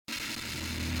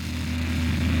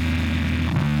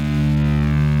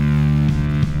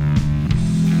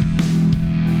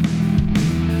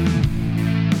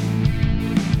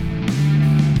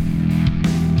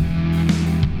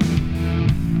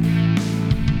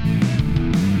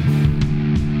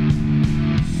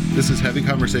This is Heavy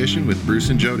Conversation with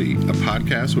Bruce and Jody, a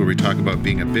podcast where we talk about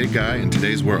being a big guy in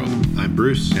today's world. I'm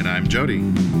Bruce. And I'm Jody.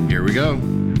 Here we go.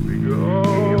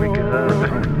 Here we go.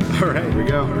 All right, we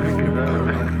go. All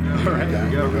right, we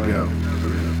go.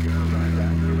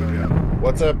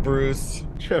 What's up, Bruce?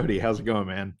 Jody, how's it going,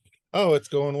 man? Oh, it's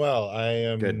going well. I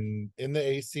am Good. in the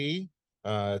AC.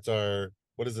 It's our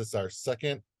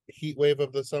second heat wave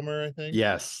of the summer, I think.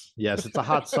 Yes. It's a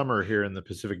hot summer here in the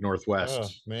Pacific Northwest. Oh,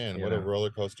 man, what a roller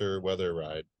coaster weather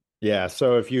ride. Yeah,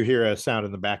 so if you hear a sound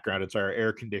in the background, it's our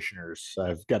air conditioners.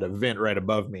 I've got a vent right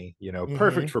above me,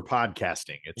 perfect for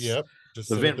podcasting. It's just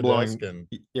the sit vent at the blowing. desk and...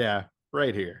 Yeah,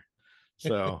 right here.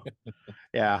 So,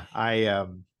 yeah,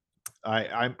 I'm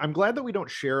glad that we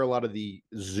don't share a lot of the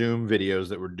Zoom videos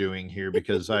that we're doing here,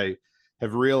 because I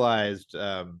have realized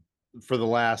for the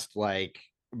last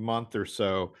month or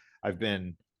so, I've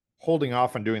been holding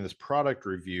off on doing this product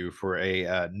review for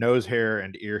a nose hair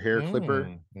and ear hair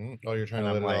clipper. Oh, you're trying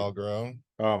to let it all grow?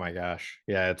 Oh my gosh.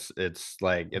 Yeah, it's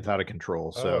out of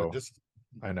control. So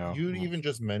I know. You even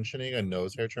just mentioning a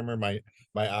nose hair trimmer, my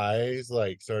eyes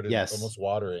started almost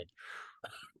watering.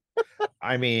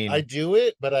 I mean, I do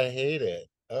it, but I hate it.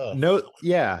 Ugh.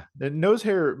 The nose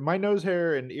hair, my nose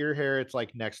hair and ear hair, it's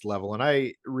like next level. And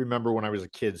I remember when I was a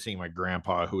kid seeing my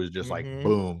grandpa, who was just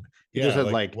boom. He just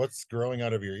had what's growing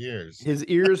out of your ears? His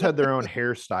ears had their own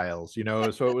hairstyles,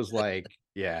 so it was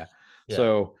yeah.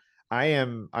 So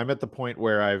I'm at the point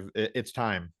where it's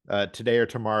time. Today or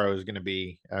tomorrow is going to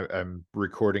be, I'm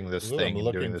recording this thing. I'm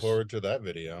looking forward to that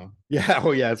video. Yeah.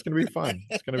 Oh yeah. It's going to be fun.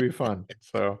 It's going to be fun.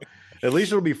 So at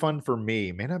least it'll be fun for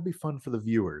me. May not be fun for the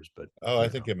viewers, but I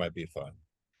think it might be fun.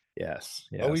 Yes.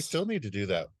 Oh, we still need to do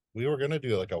that. We were going to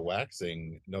do a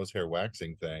nose hair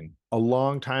waxing thing a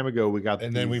long time ago. We got,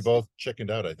 and then we both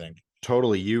chickened out, I think.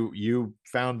 Totally. You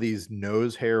found these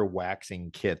nose hair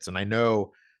waxing kits, and I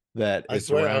know that I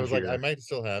swear I was I might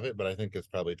still have it, but I think it's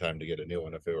probably time to get a new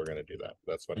one if we were going to do that.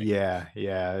 That's funny. Yeah.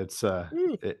 It's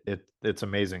it's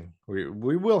amazing.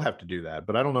 We will have to do that,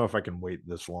 but I don't know if I can wait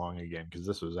this long again, because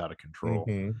this was out of control.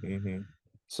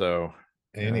 So,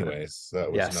 anyways, that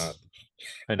was not.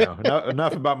 I know.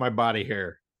 Enough about my body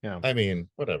hair. Yeah. I mean,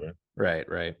 whatever.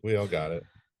 Right. We all got it.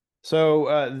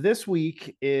 So this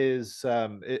week is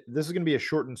this is going to be a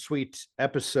short and sweet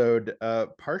episode,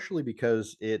 partially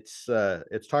because it's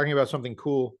talking about something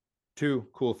cool, two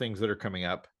cool things that are coming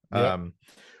up. Yep.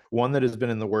 One that has been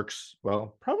in the works,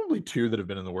 well, probably two that have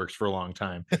been in the works for a long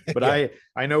time. But I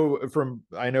know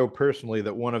personally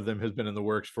that one of them has been in the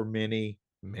works for many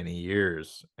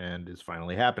years and is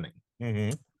finally happening.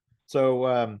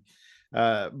 So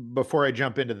before I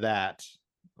jump into that,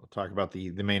 I'll talk about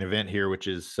the main event here, which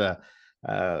is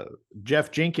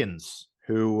Jeff Jenkins,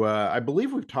 who I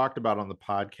believe we've talked about on the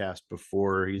podcast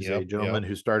before. He's a gentleman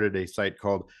who started a site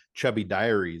called Chubby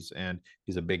Diaries, and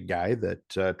he's a big guy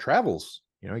that travels.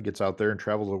 He gets out there and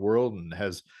travels the world and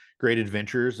has great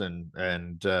adventures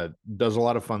and does a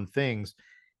lot of fun things.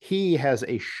 He has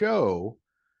a show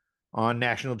on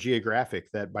National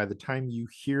Geographic that by the time you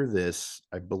hear this,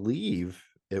 I believe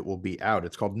it will be out.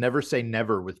 It's called Never Say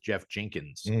Never with Jeff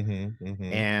Jenkins.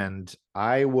 And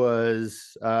I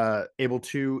was able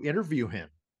to interview him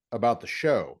about the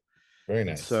show. Very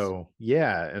nice. So,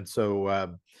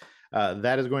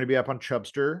 that is going to be up on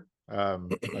Chubstr.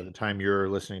 By the time you're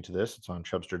listening to this, it's on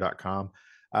chubstr.com.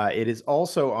 It is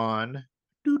also on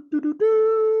the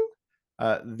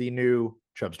new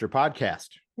Chubstr podcast.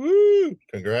 Woo!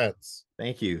 Congrats.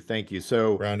 Thank you.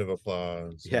 So, round of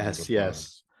applause. Yes.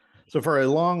 So for a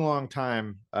long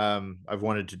time, I've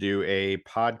wanted to do a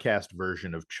podcast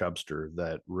version of Chubstr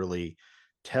that really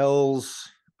tells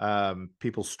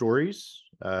people's stories,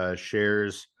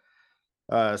 shares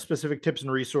specific tips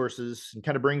and resources, and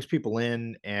kind of brings people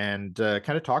in and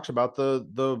kind of talks about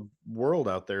the world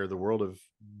out there, the world of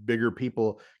bigger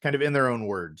people, kind of in their own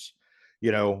words.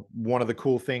 One of the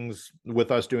cool things with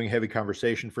us doing Heavy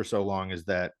Conversation for so long is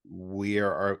that we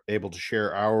are able to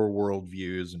share our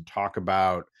worldviews and talk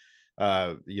about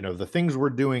the things we're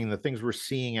doing, the things we're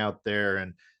seeing out there,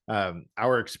 and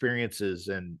our experiences.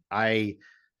 And I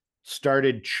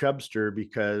started Chubstr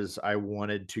because I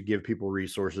wanted to give people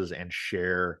resources and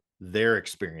share their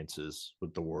experiences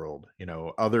with the world,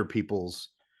 other people's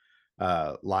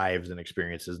lives and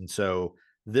experiences. And so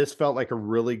this felt like a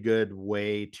really good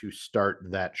way to start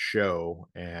that show.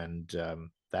 And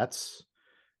that's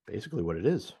basically what it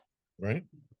is. Right.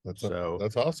 That's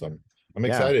awesome. I'm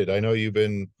excited. I know you've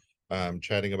been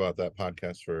chatting about that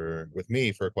podcast with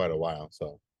me for quite a while.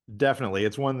 So definitely,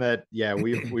 it's one that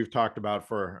we've talked about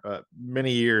for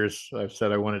many years. I've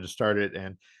said I wanted to start it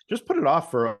and just put it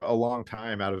off for a long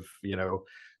time out of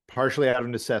partially out of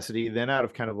necessity, then out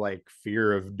of kind of like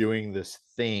fear of doing this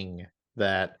thing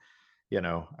that,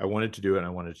 I wanted to do it and I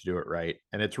wanted to do it right.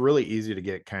 And it's really easy to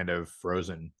get kind of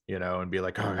frozen, and be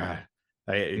like, oh God,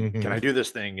 can Mm-hmm. I do this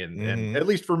thing? And Mm-hmm. at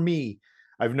least for me,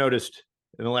 I've noticed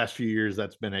in the last few years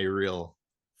that's been a real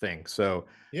thing. So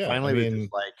Yeah, I finally was just mean,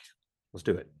 like, let's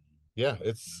do it. yeah,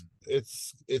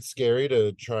 it's scary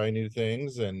to try new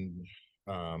things and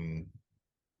um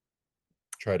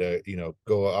try to,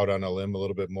 go out on a limb a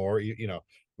little bit more.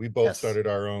 We both Yes. started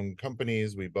our own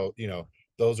companies. We both,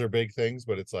 those are big things,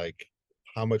 but it's like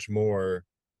how much more,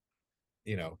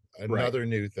 Right. another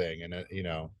new thing. And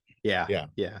Yeah. yeah,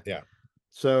 Yeah. yeah.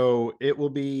 So it will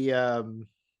be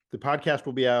the podcast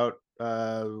will be out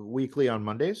weekly on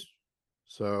Mondays.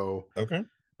 So Okay.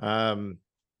 um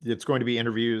it's going to be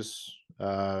interviews,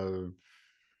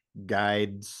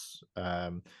 guides,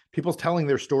 people telling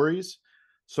their stories.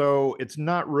 So it's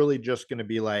not really just going to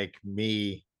be like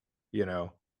me, you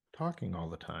know, talking all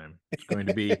the time. It's going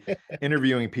to be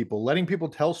interviewing people, letting people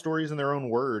tell stories in their own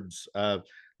words.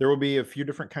 There will be a few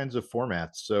different kinds of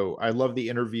formats. So I love the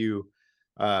interview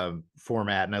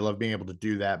format and I love being able to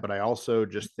do that. But I also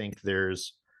just think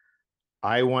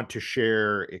I want to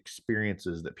share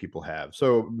experiences that people have.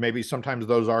 So maybe sometimes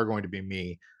those are going to be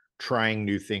me trying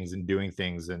new things and doing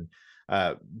things.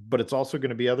 But it's also going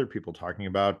to be other people talking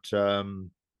about,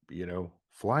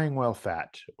 flying while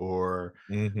fat or,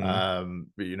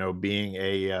 Mm-hmm. being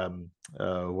a,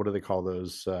 what do they call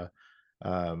those?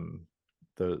 Um,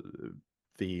 the,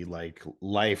 the like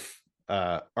life,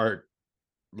 art,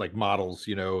 like models,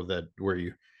 that where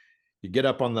you get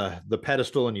up on the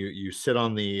pedestal and you sit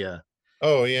on the,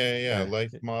 Oh yeah, yeah, yeah. uh,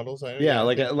 Life models. yeah, I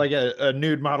like think. a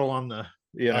nude model on the,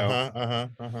 Uh-huh, uh-huh,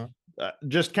 uh-huh.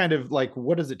 just kind of like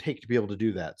what does it take to be able to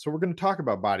do that? So we're going to talk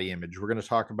about body image. We're going to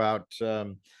talk about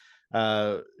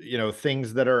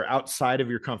things that are outside of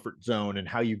your comfort zone and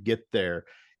how you get there.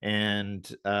 And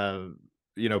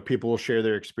people will share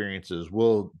their experiences.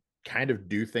 We'll kind of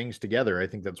do things together. I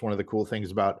think that's one of the cool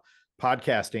things about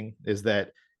podcasting is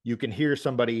that you can hear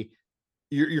somebody,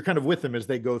 you're kind of with them as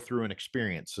they go through an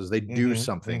experience, as they do Mm-hmm.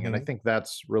 something. And I Mm-hmm. think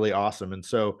that's really awesome. And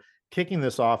so kicking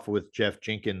this off with Jeff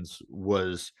Jenkins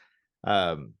was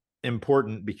um,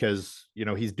 important because,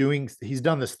 he's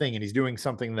done this thing and he's doing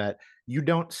something that you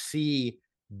don't see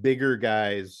bigger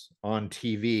guys on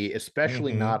TV,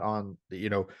 especially Mm-hmm. not on,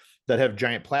 that have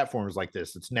giant platforms like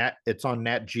this. It's on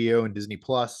Nat Geo and Disney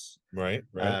Plus. Right,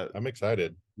 right. Uh, I'm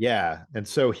excited. yeah. And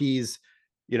so he's,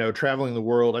 traveling the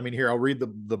world. I mean, here, I'll read the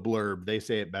blurb. They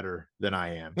say it better than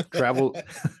I am.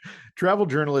 Travel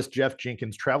journalist Jeff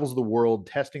Jenkins travels the world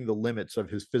testing the limits of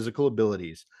his physical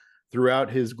abilities.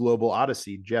 Throughout his global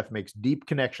odyssey, Jeff makes deep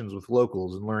connections with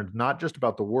locals and learns not just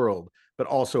about the world, but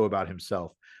also about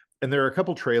himself. And there are a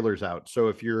couple trailers out. So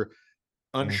if you're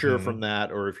unsure Mm-hmm. from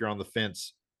that or if you're on the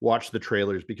fence, watch the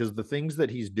trailers because the things that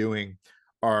he's doing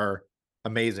are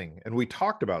amazing. And we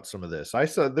talked about some of this. I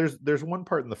saw there's one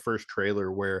part in the first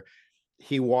trailer where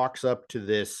he walks up to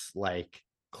this like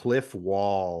cliff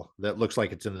wall that looks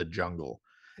like it's in the jungle.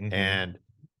 Mm-hmm. And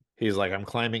he's like, I'm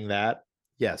climbing that.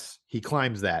 Yes, he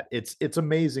climbs that. It's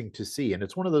amazing to see. And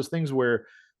it's one of those things where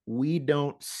we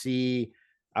don't see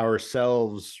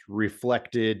ourselves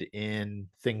reflected in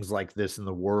things like this in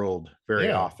the world very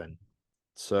Yeah, often. yeah.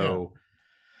 So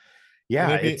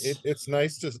And yeah, it's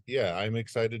nice to, yeah, I'm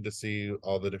excited to see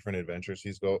all the different adventures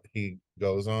he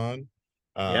goes on.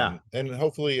 yeah, And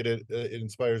hopefully it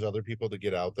inspires other people to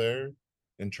get out there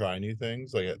and try new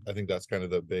things. Like I think that's kind of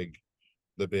the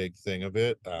big thing of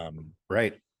it.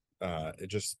 right. It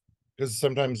just because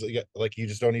sometimes like you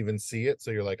just don't even see it,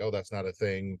 so you're like, oh, that's not a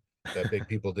thing that big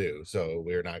people do, so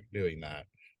we're not doing that.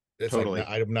 It's like, no,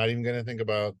 Totally. I'm not even going to think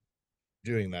about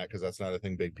doing that because that's not a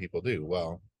thing big people do.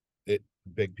 Well, it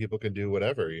big people can do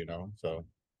whatever, so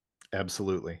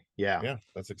Absolutely. Yeah. yeah,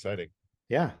 that's exciting.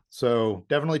 Yeah. So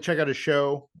definitely check out his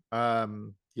show.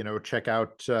 Check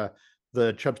out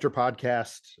the Chubstr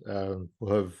podcast.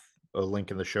 We'll have a link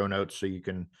in the show notes so you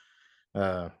can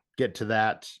get to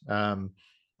that.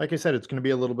 Like I said, it's going to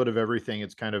be a little bit of everything.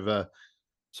 It's kind of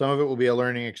some of it will be a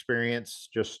learning experience,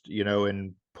 just,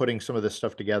 in putting some of this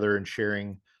stuff together and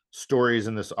sharing stories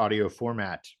in this audio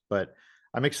format. But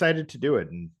I'm excited to do it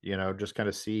and, just kind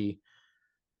of see,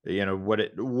 what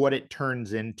it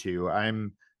turns into.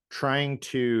 I'm trying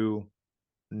to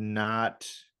not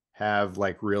have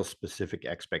like real specific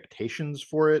expectations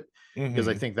for it because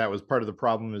I Mm-hmm. think that was part of the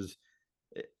problem is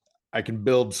I can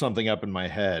build something up in my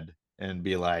head and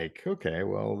be like, okay,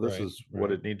 well, this Right, is what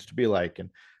right. it needs to be like. And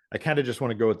I kind of just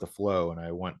want to go with the flow and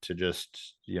I want to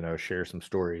just, share some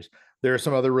stories. There are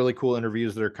some other really cool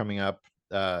interviews that are coming up.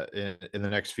 in the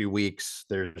next few weeks.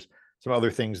 There's some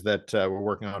other things that we're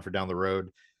working on for down the road.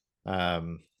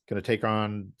 Going to take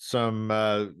on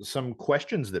some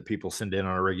questions that people send in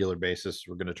on a regular basis.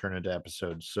 We're going to turn into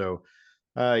episodes. So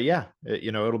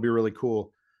it'll be really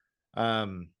cool.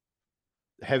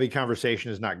 Heavy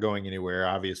conversation is not going anywhere.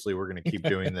 Obviously, we're going to keep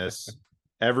doing this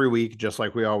every week, just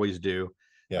like we always do.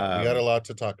 Yeah, we got a lot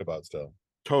to talk about still.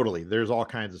 Totally. There's all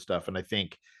kinds of stuff. And I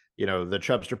think, the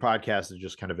Chubstr podcast is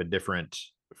just kind of a different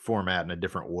format and a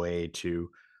different way to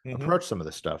approach some of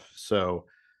this stuff. So,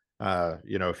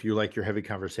 if you like your heavy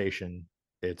conversation,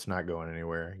 it's not going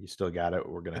anywhere. You still got it.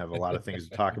 We're going to have a lot of things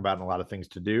to talk about and a lot of things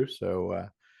to do. So,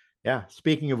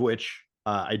 speaking of which,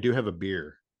 I do have a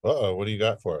beer. Uh-oh, what do you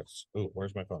got for us? Oh,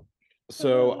 where's my phone?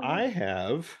 So I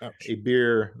have a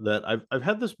beer that I've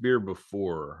had this beer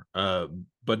before,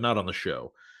 but not on the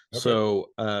show. Okay. So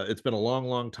it's been a long,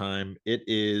 long time. It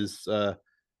is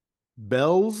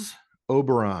Bell's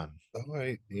Oberon.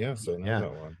 Oh, yes, I know Yeah.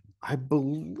 that one. I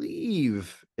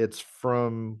believe it's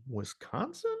from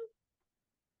Wisconsin.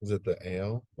 Is it the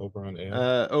ale? Oberon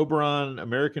ale? Oberon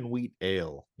American Wheat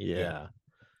Ale. Yeah.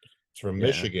 It's from Yeah.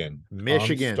 Michigan.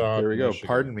 Michigan. Comstock, There we go. Michigan.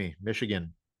 Pardon me.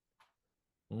 Michigan.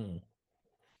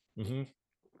 Mm-hmm.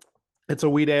 It's a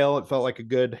wheat ale. It felt like a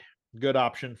good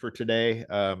option for today.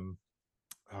 Oh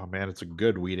man, it's a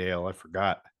good wheat ale. I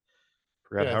forgot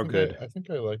how good. I think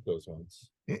I like those ones.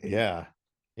 Yeah.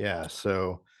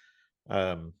 So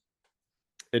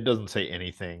it doesn't say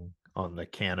anything on the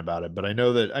can about it, but I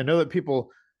know that people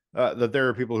that there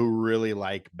are people who really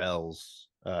like Bell's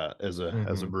as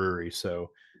a brewery. So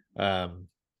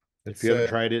if you haven't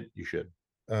tried it, you should.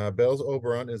 Bell's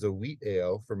Oberon is a wheat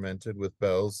ale fermented with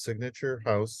Bell's signature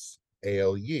house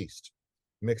ale yeast,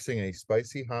 mixing a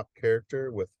spicy hop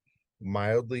character with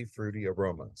mildly fruity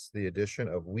aromas. The addition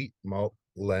of wheat malt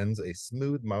lends a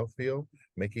smooth mouthfeel,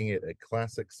 making it a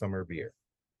classic summer beer.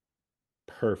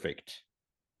 Perfect.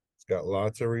 It's got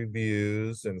lots of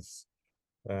reviews, and it's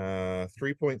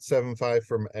 3.75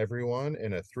 from everyone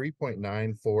and a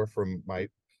 3.94 from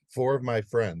four of my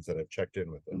friends that have checked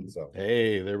in with it. So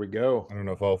hey, there we go. I don't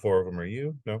know if all four of them are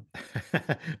you. No.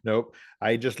 Nope.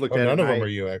 I just looked at none it. of them are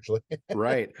you, actually.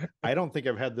 Right. I don't think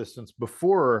I've had this since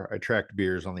before I tracked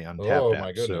beers on the Untapped Oh app.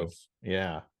 my goodness. So,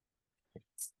 yeah.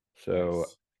 So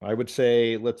nice. I would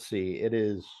say, let's see, it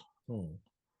is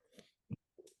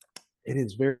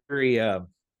very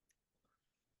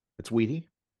it's wheaty.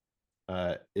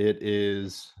 It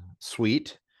is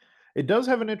sweet. It does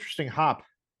have an interesting hop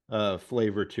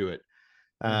flavor to it.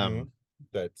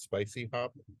 That spicy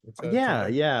hop.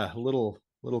 Yeah, a little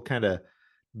kind of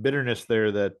bitterness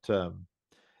there that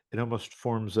it almost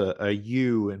forms a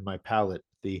U in my palate.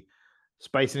 The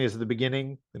spiciness at the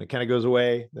beginning, then it kind of goes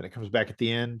away, then it comes back at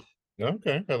the end.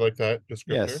 Okay, I like that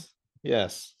descriptor.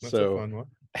 Yes. That's a fun one.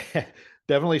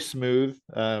 Definitely smooth.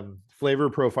 Flavor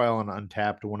profile on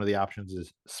Untapped, one of the options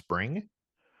is spring.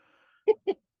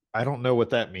 I don't know what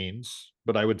that means,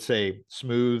 but I would say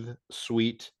smooth,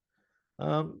 sweet,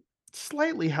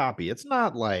 slightly hoppy. It's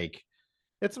not like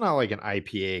an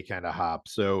IPA kind of hop.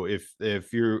 So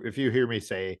if you hear me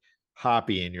say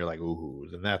hoppy and you're like, ooh,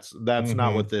 then that's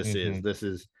not what this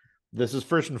is. This is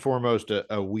first and foremost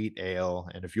a wheat ale.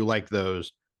 And if you like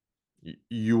those,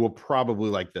 you will probably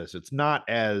like this. It's not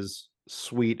as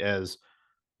sweet as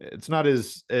it's not a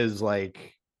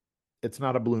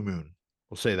Blue Moon.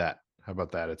 We'll say that. How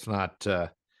about that? It's not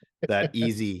that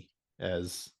easy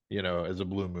as a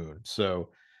Blue Moon. So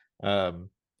I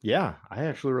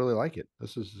actually really like it.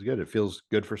 This is good. It feels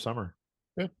good for summer.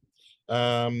 Yeah.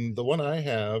 The one I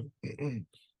have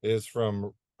is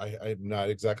from I'm not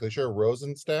exactly sure,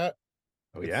 Rosenstadt.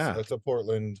 It's a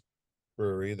Portland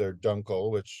brewery. They're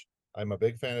Dunkel, which I'm a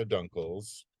big fan of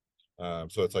Dunkels.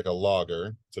 So it's like a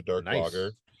lager. It's a dark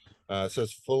lager. It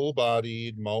says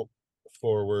full-bodied malt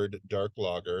forward dark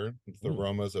lager with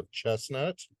aromas of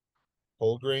chestnut,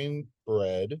 whole grain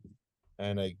bread,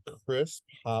 and a crisp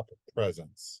hop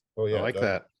presence. Oh yeah, I like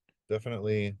that.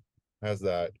 Definitely has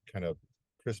that kind of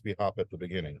crispy hop at the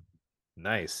beginning.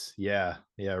 Nice. Yeah.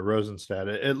 Rosenstadt.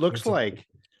 It looks like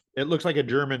a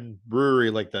German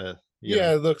brewery, like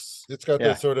it's got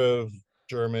that sort of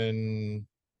German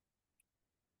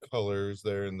colors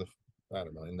there in the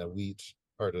wheat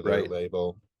part of their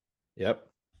label. Yep.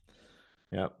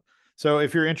 So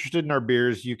if you're interested in our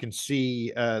beers, you can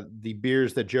see the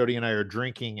beers that Jody and I are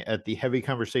drinking at the Heavy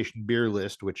Conversation beer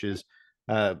list, which is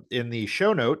in the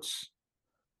show notes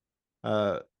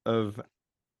of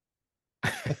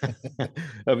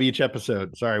of each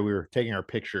episode. Sorry, we were taking our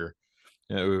picture,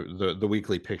 the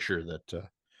weekly picture that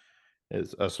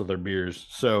is us with our beers.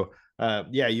 So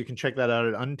yeah, you can check that out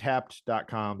at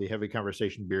untapped.com, the Heavy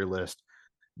Conversation beer list.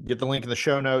 Get the link in the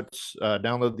show notes.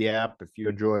 Download the app. If you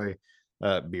enjoy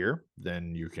beer,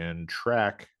 then you can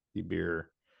track the beer.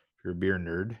 If you're a beer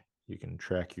nerd, you can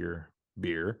track your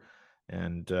beer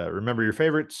and remember your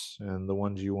favorites and the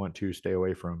ones you want to stay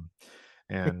away from.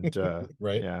 And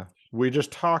Right. yeah, we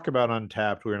just talk about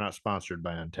Untapped. We're not sponsored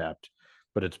by Untapped,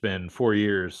 but it's been 4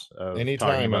 years of talking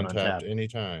Anytime, about Untapped, Untapped.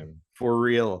 anytime. For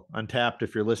real, Untapped,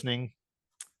 if you're listening,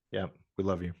 yeah, we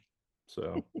love you.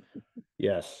 So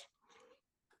yes.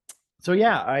 So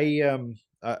yeah, I'm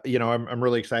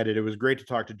really excited. It was great to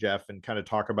talk to Jeff and kind of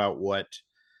talk about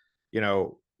you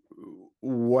know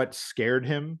what scared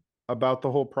him about the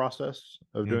whole process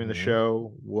of doing the Mm-hmm.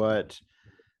 show,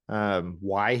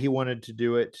 why he wanted to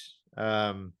do it.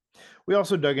 We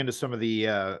also dug into some of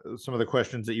the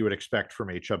questions that you would expect from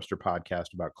a Chubster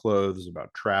podcast about clothes,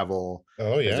 about travel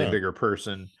Oh as a yeah. bigger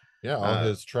person. Yeah, all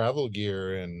his travel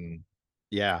gear and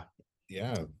Yeah,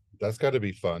 yeah, that's got to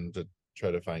be fun to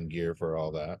try to find gear for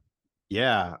all that.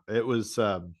 yeah, it was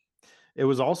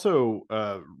also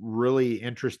really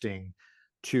interesting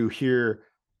to hear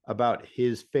about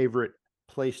his favorite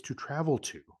place to travel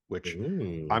to, which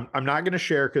Ooh. I'm not going to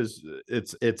share because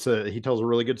it's a he tells a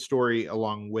really good story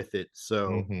along with it. So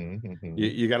Mm-hmm, mm-hmm.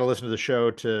 you got to listen to the show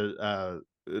to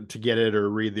get it or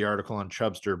read the article on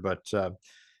Chubster. But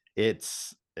it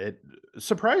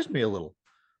surprised me a little.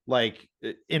 Like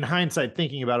in hindsight,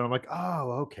 thinking about it, I'm like,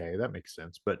 oh, okay, that makes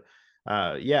sense. But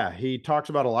yeah, he talks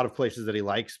about a lot of places that he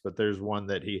likes, but there's one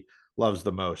that he loves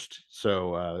the most.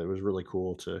 So it was really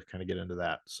cool to kind of get into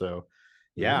that. So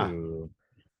yeah, Ooh.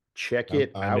 check I'm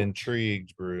it I'm out.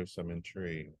 intrigued, Bruce. I'm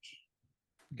intrigued.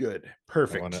 Good, I want to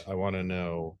perfect. I want to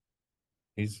know.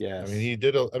 Yes.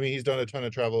 He's done a ton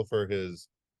of travel for his,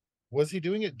 was he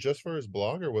doing it just for his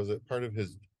blog or was it part of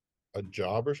his a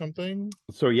job or something?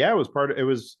 So yeah, it was part of it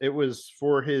was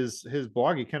for his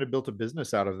blog. He kind of built a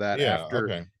business out of that Yeah, after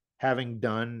okay. having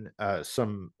done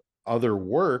some other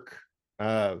work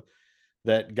uh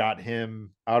that got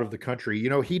him out of the country.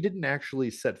 He didn't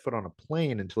actually set foot on a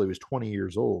plane until he was 20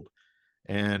 years old.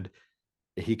 And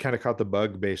he kind of caught the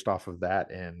bug based off of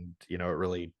that. And, it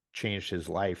really changed his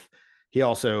life. He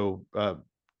also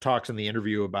talks in the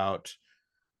interview about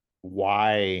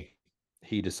why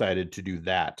he decided to do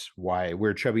that,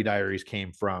 where Chubby Diaries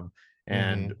came from,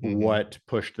 and Mm-hmm, mm-hmm. what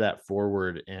pushed that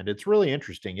forward. And it's really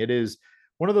interesting. It is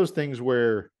one of those things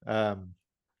where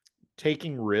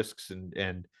taking risks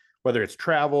and whether it's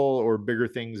travel or bigger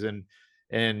things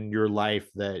in your life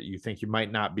that you think you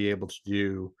might not be able to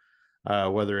do,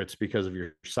 whether it's because of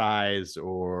your size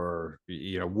or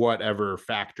whatever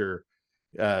factor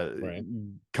uh, Right.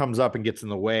 comes up and gets in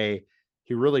the way.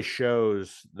 He really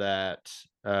shows that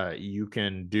you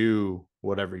can do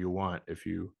whatever you want if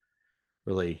you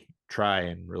really try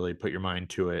and really put your mind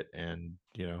to it and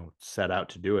set out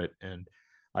to do it. And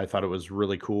I thought it was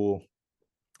really cool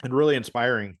and really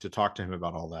inspiring to talk to him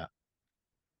about all that.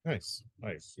 Nice.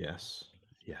 Nice. Yes.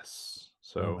 Yes.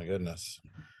 Oh my So goodness.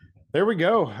 there we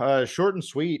go. Short and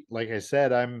sweet. Like I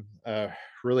said, I'm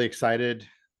really excited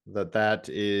that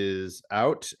is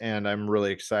out, and I'm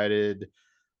really excited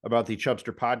about the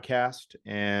Chubster podcast.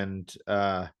 And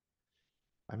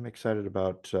I'm excited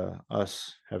about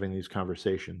us having these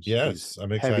conversations, these Yes,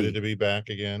 I'm excited to heavy be back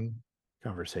again.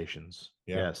 conversations.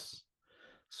 Yeah. Yes.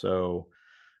 So,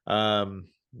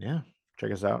 yeah,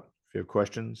 check us out. If you have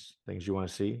questions, things you want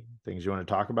to see, things you want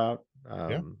to talk about,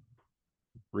 Yeah.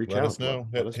 reach Let us out. know.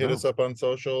 Let us Hit us know. up on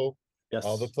social,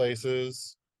 all the Yes.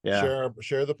 places. Yeah.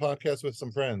 Share the podcast with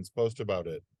some friends. Post about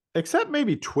it. Except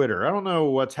maybe Twitter. I don't know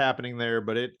what's happening there,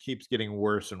 but it keeps getting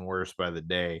worse and worse by the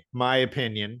day. My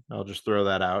opinion. I'll just throw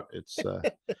that out. It's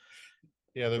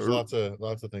Yeah, there's r- lots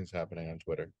of things happening on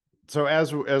Twitter. so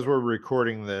as we're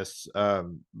recording this,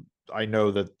 I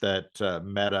know that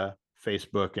Meta,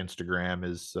 Facebook, Instagram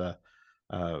is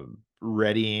uh,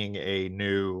 readying a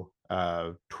new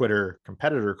Twitter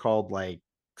competitor called like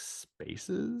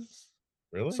Spaces,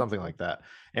 Really? something like that.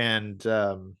 And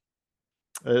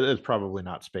it's probably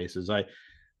not Spaces.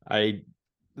 I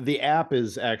the app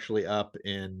is actually up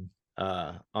in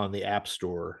on the App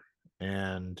Store,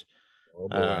 and Oh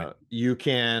boy. you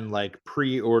can like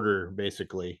pre-order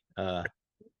basically.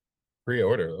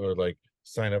 Pre-order or like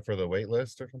sign up for the wait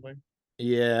list or something?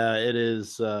 Yeah, it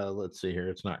is. Let's see here.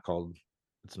 It's not called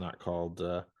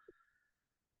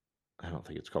I don't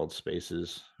think it's called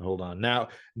Spaces. Hold on. Now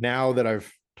that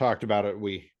I've talked about it,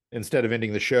 we instead of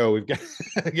ending the show, we've got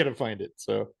got to find it.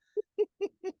 So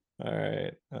all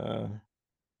right.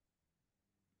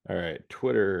 All right,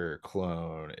 Twitter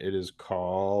clone. It is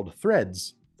called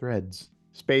Threads. Threads.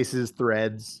 Spaces,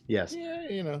 Threads. Yes.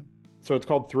 Yeah, So it's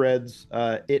called Threads.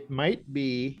 It might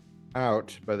be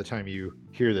out by the time you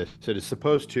hear this. It is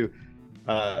supposed to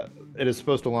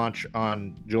launch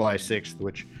on July 6th,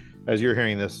 which, as you're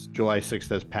hearing this, July 6th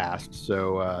has passed.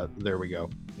 So there we go.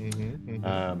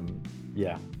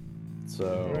 Yeah.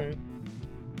 So. All right.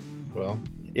 Well.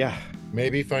 Yeah.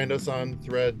 Maybe find us on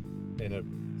Thread in a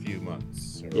few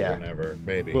months or whenever.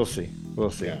 Maybe. We'll see.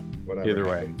 Yeah. Whatever. Either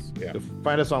happens. way. Yeah. So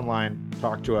find us online.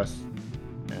 Talk to us.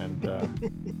 And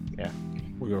yeah,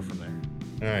 we'll go from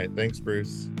there. All right. Thanks,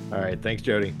 Bruce. All right. Thanks,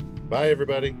 Jody. Bye,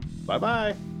 everybody.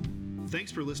 Bye-bye.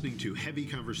 Thanks for listening to Heavy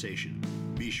Conversation.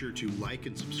 Be sure to like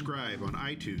and subscribe on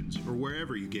iTunes or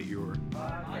wherever you get your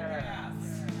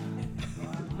podcasts.